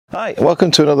Hi,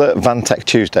 welcome to another VanTech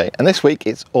Tuesday, and this week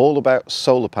it's all about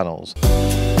solar panels.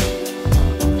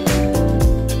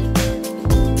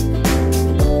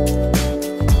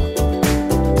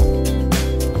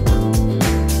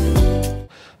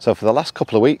 So for the last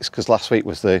couple of weeks, because last week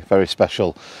was the very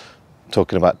special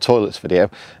talking about toilets video,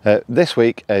 this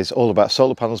week is all about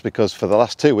solar panels because for the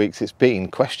last 2 weeks it's been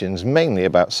questions mainly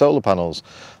about solar panels.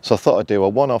 So I thought I'd do a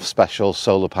one-off special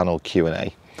solar panel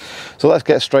Q&A. So let's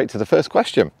get straight to the first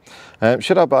question.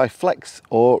 Should I buy flex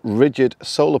or rigid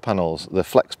solar panels? The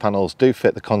flex panels do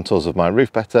fit the contours of my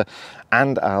roof better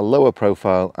and are lower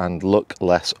profile and look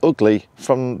less ugly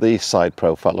from the side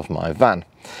profile of my van.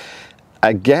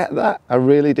 I get that, I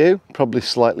really do. Probably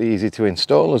slightly easy to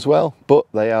install as well, but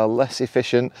they are less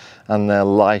efficient and their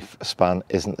lifespan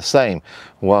isn't the same.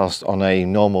 Whilst on a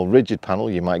normal rigid panel,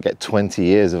 you might get 20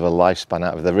 years of a lifespan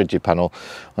out of the rigid panel.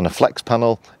 On a flex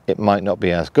panel, it might not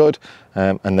be as good,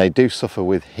 and they do suffer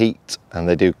with heat and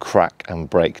they do crack and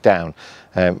break down.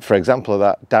 For example of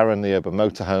that, Darren, the urban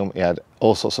motorhome, he had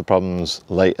all sorts of problems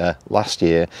later last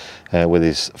year with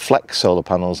his flex solar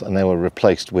panels, and they were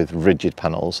replaced with rigid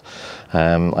panels.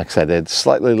 Like I said, they're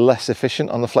slightly less efficient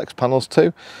on the flex panels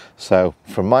too. So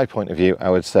from my point of view, I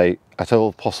would say at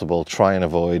all possible, try and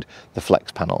avoid the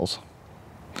flex panels.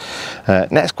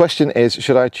 Next question is,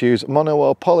 should I choose mono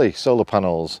or poly solar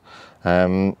panels?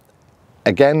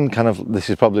 Again,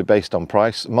 this is probably based on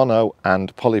price. Mono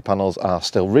and poly panels are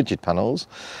still rigid panels.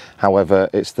 However,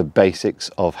 it's the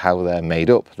basics of how they're made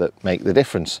up that make the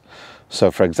difference. So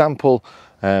for example,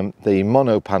 the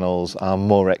mono panels are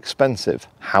more expensive.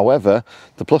 However,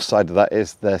 the plus side of that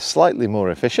is they're slightly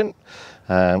more efficient.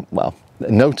 Well,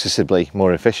 noticeably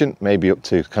more efficient, maybe up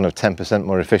to 10%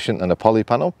 more efficient than a poly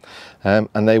panel,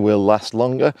 and they will last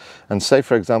longer. And say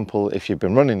for example, if you've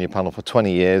been running your panel for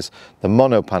 20 years, the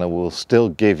mono panel will still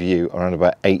give you around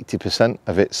about 80%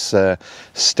 of its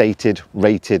stated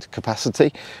rated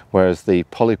capacity, whereas the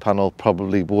poly panel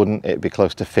probably wouldn't. It'd be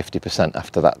close to 50%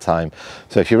 after that time.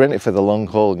 So if you're in it for the long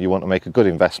haul and you want to make a good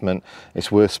investment,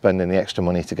 it's worth spending the extra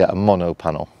money to get a mono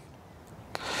panel.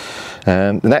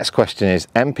 The next question is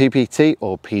MPPT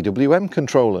or PWM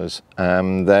controllers.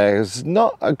 There's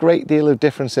not a great deal of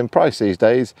difference in price these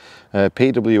days.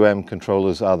 PWM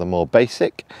controllers are the more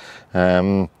basic,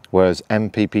 whereas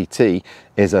MPPT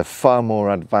is a far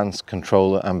more advanced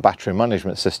controller and battery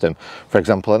management system. For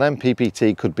example, an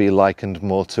MPPT could be likened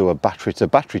more to a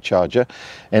battery charger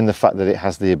in the fact that it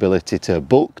has the ability to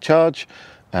bulk charge,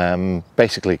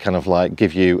 basically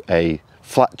give you a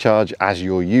flat charge as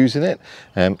you're using it,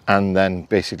 and then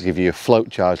basically give you a float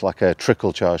charge, like a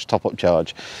trickle charge, top-up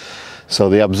charge. So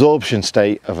the absorption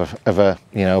state of a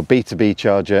B2B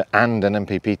charger and an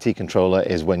MPPT controller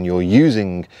is when you're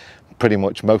using pretty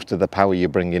much most of the power you're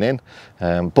bringing in.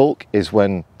 Bulk is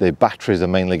when the batteries are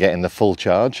mainly getting the full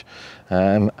charge,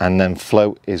 and then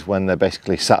float is when they're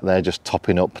basically sat there just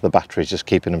topping up the batteries, just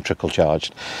keeping them trickle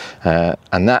charged.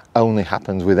 And that only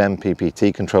happens with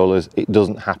MPPT controllers. It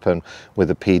doesn't happen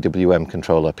with a PWM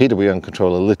controller. PWM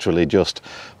controller literally just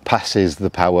passes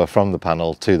the power from the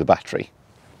panel to the battery.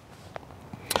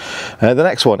 The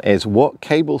next one is, what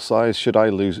cable size should I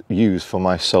use for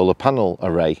my solar panel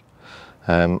array?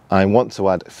 I want to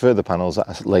add further panels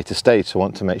at a later stage, so I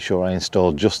want to make sure I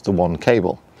install just the one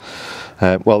cable.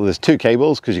 Well, there's two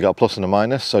cables because you've got a plus and a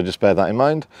minus, so just bear that in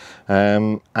mind.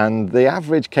 And the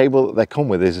average cable that they come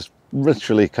with is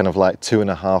literally like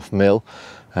 2.5 mil,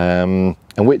 and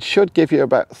which should give you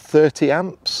about 30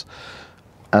 amps.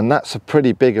 And that's a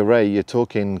pretty big array. You're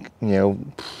talking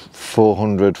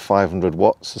 400, 500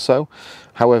 watts or so.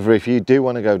 However, if you do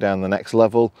want to go down the next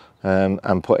level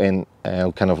and put in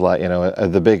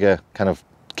the bigger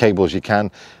cables you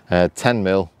can, 10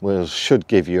 mil should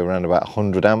give you around about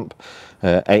 100 amp.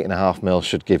 8.5 mil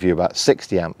should give you about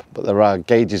 60 amp. But there are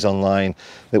gauges online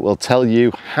that will tell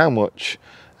you how much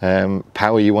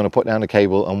power you want to put down a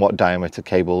cable and what diameter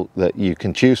cable that you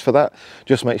can choose for that.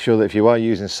 Just make sure that if you are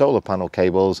using solar panel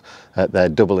cables, they're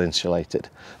double insulated.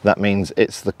 That means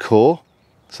it's the core,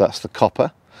 so that's the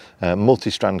copper,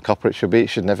 multi-strand copper it should be. It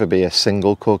should never be a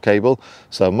single core cable.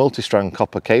 So multi-strand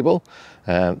copper cable,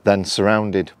 then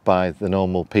surrounded by the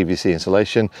normal PVC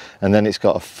insulation, and then it's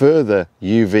got a further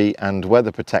UV and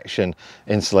weather protection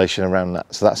insulation around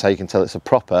that. So that's how you can tell it's a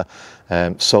proper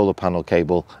solar panel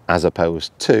cable, as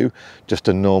opposed to just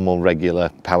a normal regular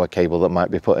power cable that might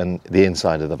be put in the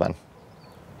inside of the van.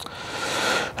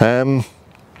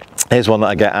 Here's one that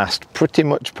I get asked pretty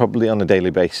much probably on a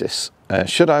daily basis.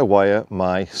 Should I wire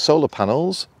my solar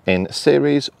panels in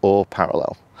series or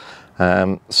parallel?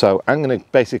 So I'm going to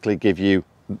basically give you,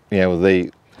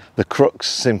 the the crux,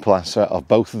 simple answer of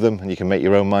both of them, and you can make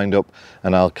your own mind up,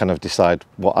 and I'll kind of decide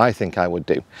what I think I would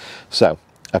do. So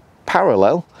a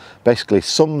parallel basically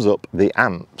sums up the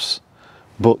amps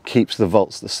but keeps the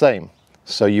volts the same.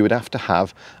 So you would have to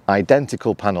have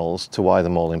identical panels to wire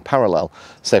them all in parallel.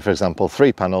 Say for example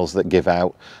 3 panels that give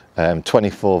out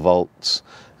 24 volts.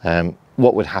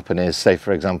 What would happen is, say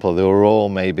for example they were all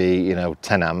maybe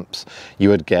 10 amps, you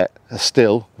would get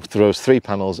still, through those 3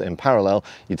 panels in parallel,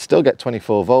 you'd still get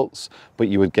 24 volts, but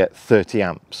you would get 30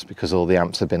 amps because all the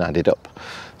amps have been added up.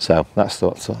 So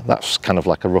that's kind of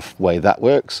like a rough way that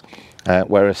works.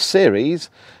 Whereas series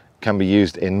can be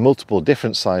used in multiple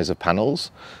different size of panels,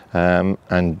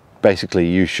 and basically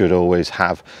you should always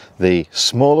have the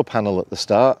smaller panel at the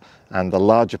start and the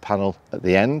larger panel at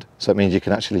the end. So it means you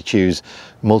can actually choose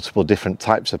multiple different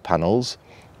types of panels,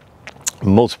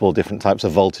 multiple different types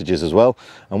of voltages as well.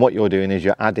 And what you're doing is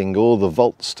you're adding all the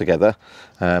volts together,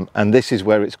 and this is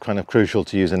where it's kind of crucial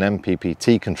to use an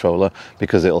MPPT controller,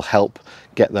 because it'll help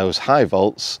get those high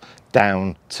volts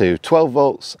down to 12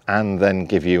 volts and then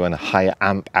give you a higher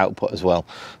amp output as well.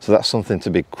 So that's something to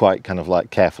be quite kind of like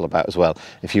careful about as well.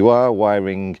 If you are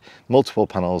wiring multiple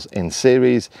panels in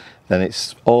series, then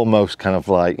it's almost kind of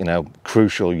like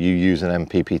crucial you use an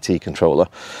MPPT controller.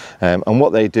 And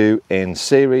what they do in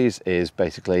series is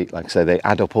basically, like I say, they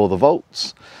add up all the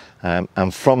volts,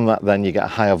 and from that then you get a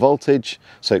higher voltage.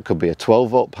 So it could be a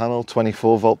 12 volt panel,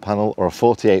 24 volt panel, or a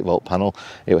 48 volt panel.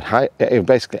 It would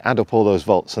basically add up all those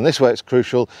volts, and this way it's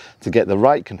crucial to get the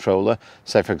right controller.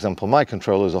 Say for example my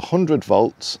controller is 100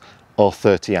 volts or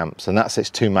 30 amps, and that's its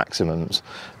 2 maximums.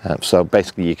 So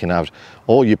basically you can have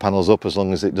all your panels up as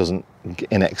long as it doesn't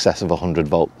get in excess of 100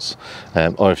 volts.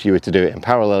 Or if you were to do it in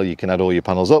parallel, you can add all your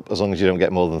panels up as long as you don't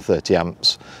get more than 30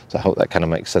 amps. So I hope that kind of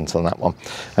makes sense on that one.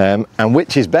 And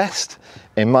which is best?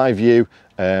 In my view,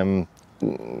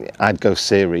 I'd go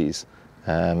series.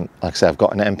 Like I say, I've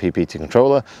got an MPPT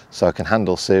controller, so I can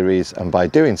handle series, and by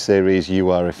doing series you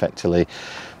are effectively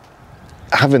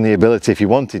having the ability, if you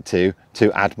wanted to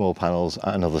add more panels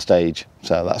at another stage.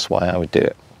 So that's why I would do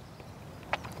it.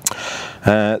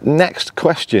 Next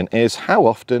question is, how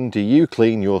often do you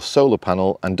clean your solar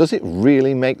panel, and does it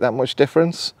really make that much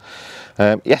difference?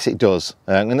 Yes, it does.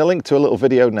 I'm going to link to a little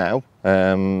video now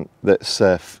that's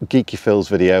Geeky Phil's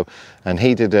video, and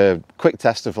he did a quick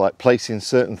test of like placing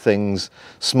certain things,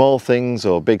 small things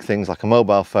or big things like a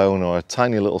mobile phone or a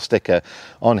tiny little sticker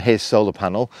on his solar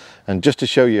panel, and just to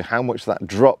show you how much that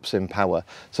drops in power.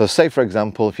 So say for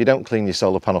example if you don't clean your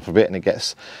solar panel for a bit and it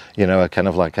gets a kind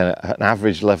of like an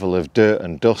average level of dirt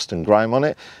and dust and grime on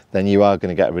it, then you are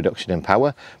going to get a reduction in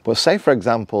power. But say for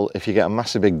example if you get a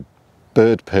massive big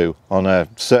bird poo on a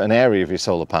certain area of your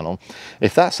solar panel,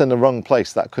 if that's in the wrong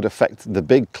place, that could affect the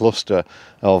big cluster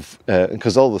of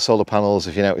because all the solar panels,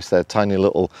 if you notice, they're tiny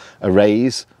little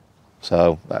arrays,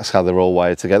 so that's how they're all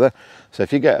wired together. So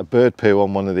if you get a bird poo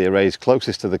on one of the arrays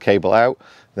closest to the cable out,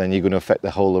 then you're going to affect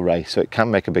the whole array, so it can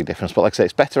make a big difference. But like I say,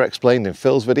 it's better explained in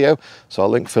Phil's video, so I'll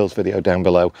link Phil's video down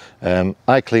below.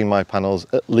 I clean my panels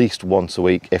at least once a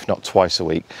week, if not twice a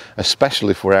week,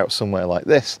 especially if we're out somewhere like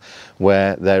this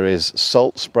where there is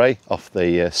salt spray off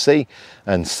the sea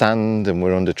and sand, and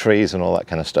we're under trees and all that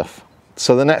kind of stuff.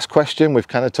 So the next question, we've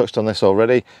kind of touched on this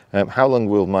already, how long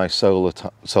will my solar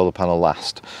panel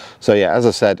last? So yeah, as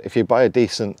I said, if you buy a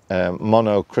decent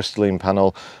mono crystalline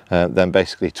panel, then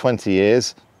basically 20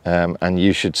 years, and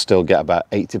you should still get about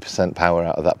 80% power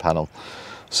out of that panel.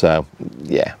 So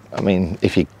yeah, I mean,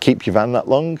 if you keep your van that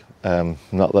long,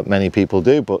 not that many people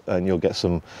do, but and you'll get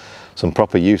some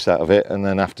proper use out of it, and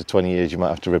then after 20 years you might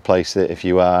have to replace it if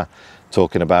you are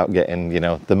talking about getting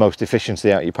the most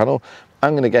efficiency out of your panel.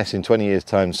 I'm going to guess in 20 years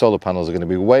time solar panels are going to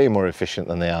be way more efficient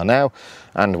than they are now,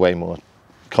 and way more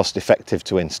cost effective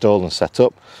to install and set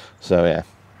up. So yeah,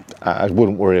 I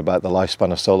wouldn't worry about the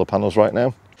lifespan of solar panels right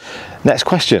now. Next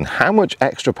question, how much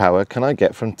extra power can I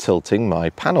get from tilting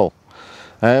my panel?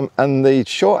 And the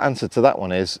short answer to that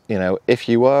one is, if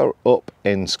you are up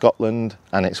in Scotland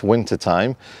and it's winter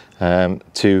time,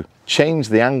 to change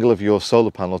the angle of your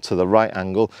solar panel to the right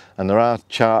angle, and there are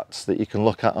charts that you can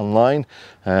look at online,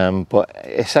 but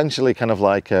essentially kind of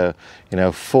like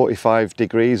 45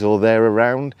 degrees or there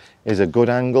around is a good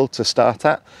angle to start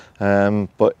at,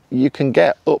 but you can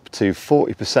get up to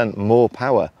 40% more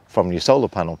power from your solar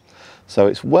panel, so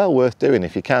it's well worth doing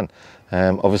if you can.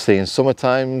 Obviously in summer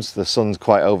times the sun's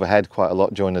quite overhead quite a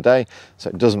lot during the day, so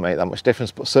it doesn't make that much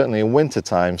difference, but certainly in winter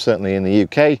time, certainly in the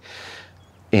UK,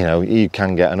 you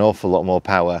can get an awful lot more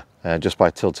power just by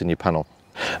tilting your panel.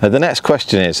 The next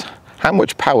question is, how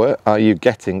much power are you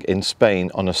getting in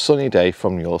Spain on a sunny day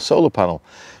from your solar panel?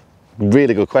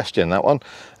 Really good question, that one.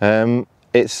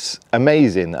 it's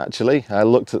amazing actually. I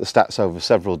looked at the stats over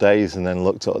several days and then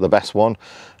looked at the best one,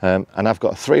 and I've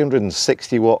got a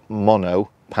 360 watt mono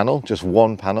panel, just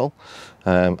one panel,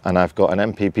 and I've got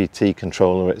an MPPT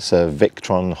controller. It's a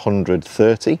Victron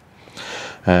 130,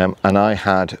 and I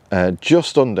had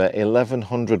just under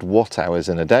 1100 watt hours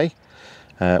in a day,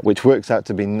 which works out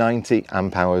to be 90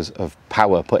 amp hours of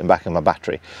power putting back in my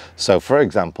battery. So for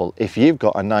example, if you've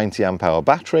got a 90 amp hour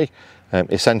battery,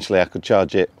 essentially I could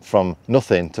charge it from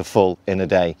nothing to full in a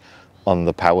day on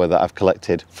the power that I've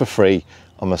collected for free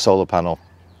on my solar panel.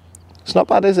 It's not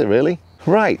bad, is it really?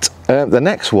 Right, the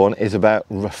next one is about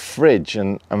fridge,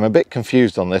 and I'm a bit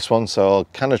confused on this one, so I'll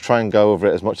kind of try and go over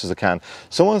it as much as I can.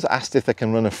 Someone's asked if they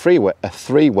can run a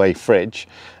three-way fridge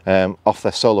off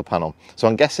their solar panel. So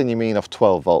I'm guessing you mean off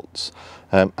 12 volts.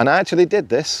 And I actually did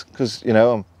this because, you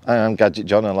know, I'm Gadget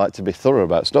John and I like to be thorough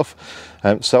about stuff.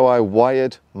 So I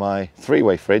wired my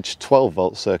three-way fridge 12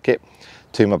 volt circuit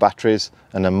to my batteries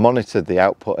and then monitored the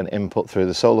output and input through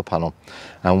the solar panel.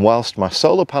 And whilst my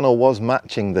solar panel was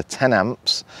matching the 10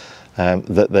 amps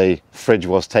that the fridge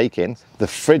was taking, the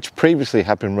fridge previously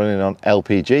had been running on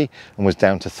LPG and was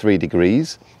down to 3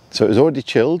 degrees. So it was already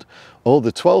chilled. All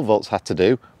the 12 volts had to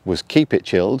do was keep it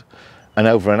chilled. And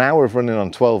over an hour of running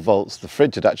on 12 volts, the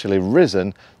fridge had actually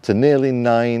risen to nearly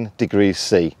 9 degrees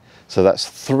C. So that's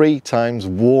 3 times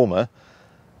warmer,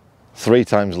 3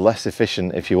 times less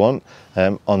efficient if you want,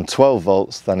 on 12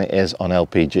 volts than it is on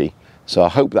LPG. So I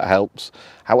hope that helps.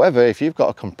 However, if you've got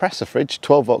a compressor fridge,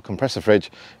 12 volt compressor fridge,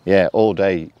 yeah, all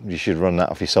day you should run that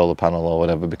off your solar panel or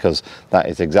whatever, because that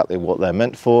is exactly what they're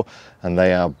meant for, and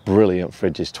they are brilliant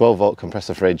fridges. 12 volt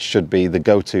compressor fridge should be the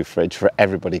go-to fridge for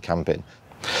everybody camping.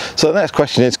 So the next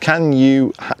question is, can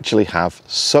you actually have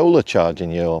solar charge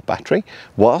in your battery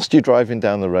whilst you're driving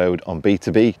down the road on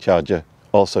B2B charger,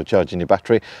 also charging your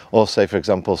battery, or say for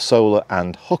example solar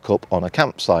and hookup on a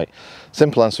campsite?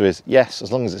 Simple answer is yes,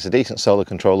 as long as it's a decent solar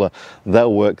controller,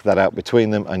 they'll work that out between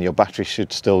them and your battery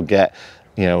should still get,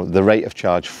 you know, the rate of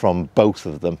charge from both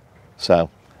of them.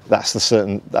 So that's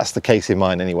the case in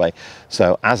mine anyway.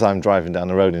 So as I'm driving down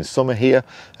the road in summer here,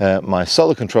 my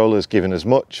solar controller is giving as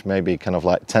much, maybe kind of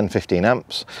like 10-15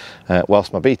 amps,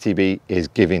 whilst my BTB is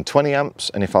giving 20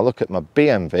 amps. And if I look at my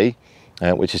BMV,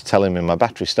 which is telling me my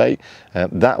battery state,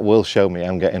 that will show me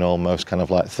I'm getting almost kind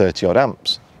of like 30 odd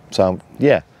amps. So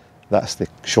yeah, that's the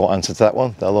short answer to that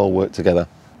one. They'll all work together.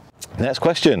 Next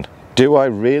question, do I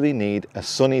really need a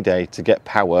sunny day to get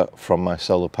power from my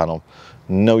solar panel?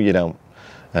 No, you don't.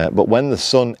 But when the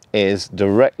sun is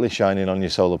directly shining on your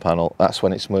solar panel, that's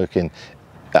when it's working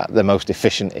at the most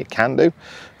efficient it can do.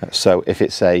 So if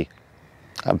it's a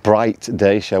bright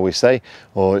day, shall we say,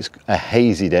 or it's a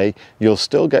hazy day, you'll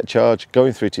still get charge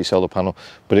going through to your solar panel,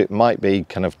 but it might be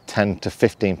kind of 10 to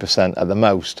 15% at the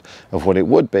most of what it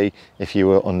would be if you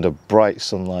were under bright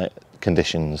sunlight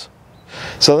conditions.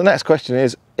 So the next question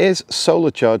is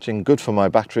solar charging good for my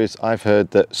batteries? I've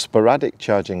heard that sporadic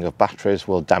charging of batteries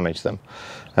will damage them.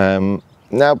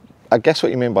 Now, I guess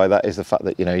what you mean by that is the fact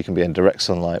that, you know, you can be in direct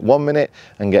sunlight 1 minute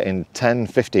and getting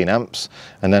 10-15 amps,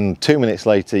 and then 2 minutes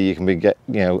later you can be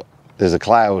there's a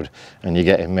cloud and you're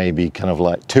getting maybe kind of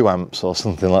like 2 amps or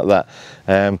something like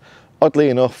that. Oddly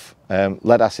enough,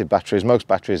 lead acid batteries, most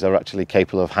batteries are actually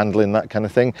capable of handling that kind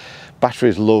of thing.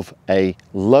 Batteries love a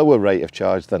lower rate of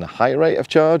charge than a higher rate of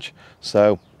charge.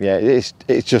 So yeah, it's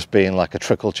just being like a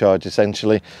trickle charge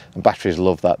essentially, and batteries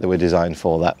love that. They were designed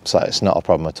for that, so it's not a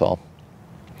problem at all.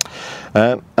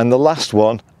 And the last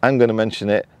one, I'm going to mention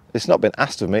it, it's not been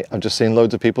asked of me, I've just seen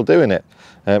loads of people doing it,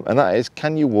 and that is,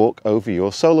 can you walk over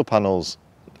your solar panels?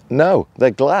 No,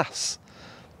 they're glass.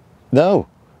 No.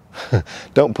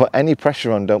 Don't put any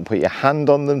pressure on, don't put your hand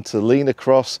on them to lean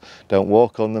across, don't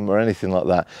walk on them or anything like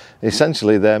that.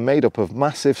 Essentially they're made up of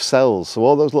massive cells, so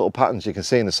all those little patterns you can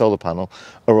see in the solar panel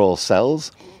are all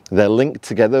cells. They're linked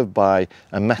together by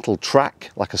a metal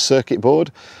track, like a circuit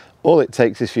board. All it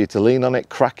takes is for you to lean on it,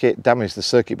 crack it, damage the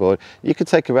circuit board. You could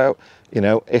take about, you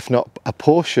know, if not a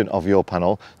portion of your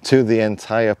panel to the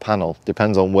entire panel,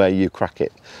 depends on where you crack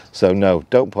it. So no,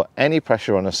 don't put any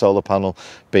pressure on a solar panel,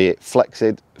 be it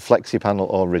flexi panel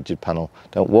or rigid panel.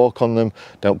 Don't walk on them,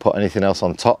 don't put anything else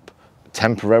on top,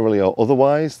 temporarily or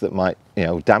otherwise, that might, you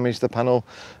know, damage the panel.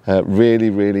 Really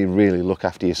look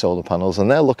after your solar panels and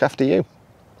they'll look after you.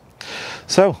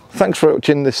 So thanks for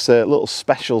watching this little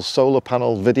special solar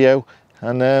panel video,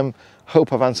 and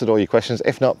hope I've answered all your questions.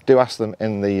 If not, do ask them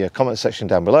in the comment section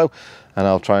down below and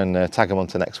I'll try and tag them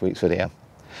onto next week's video.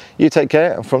 You take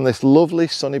care, and from this lovely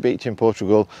sunny beach in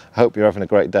Portugal, I hope you're having a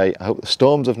great day. I hope the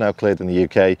storms have now cleared in the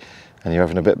UK and you're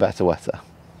having a bit better weather.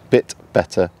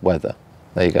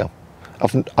 There you go.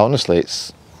 Honestly,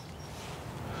 it's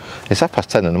It's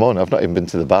 10:30 in the morning. I've not even been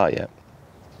to the bar yet.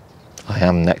 I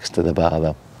am next to the bar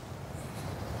though.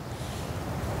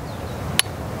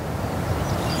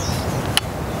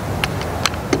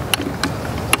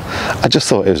 I just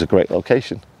thought it was a great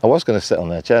location. I was going to sit on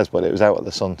their chairs, but it was out of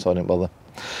the sun, so I didn't bother.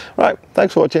 Right,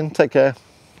 thanks for watching. Take care.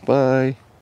 Bye.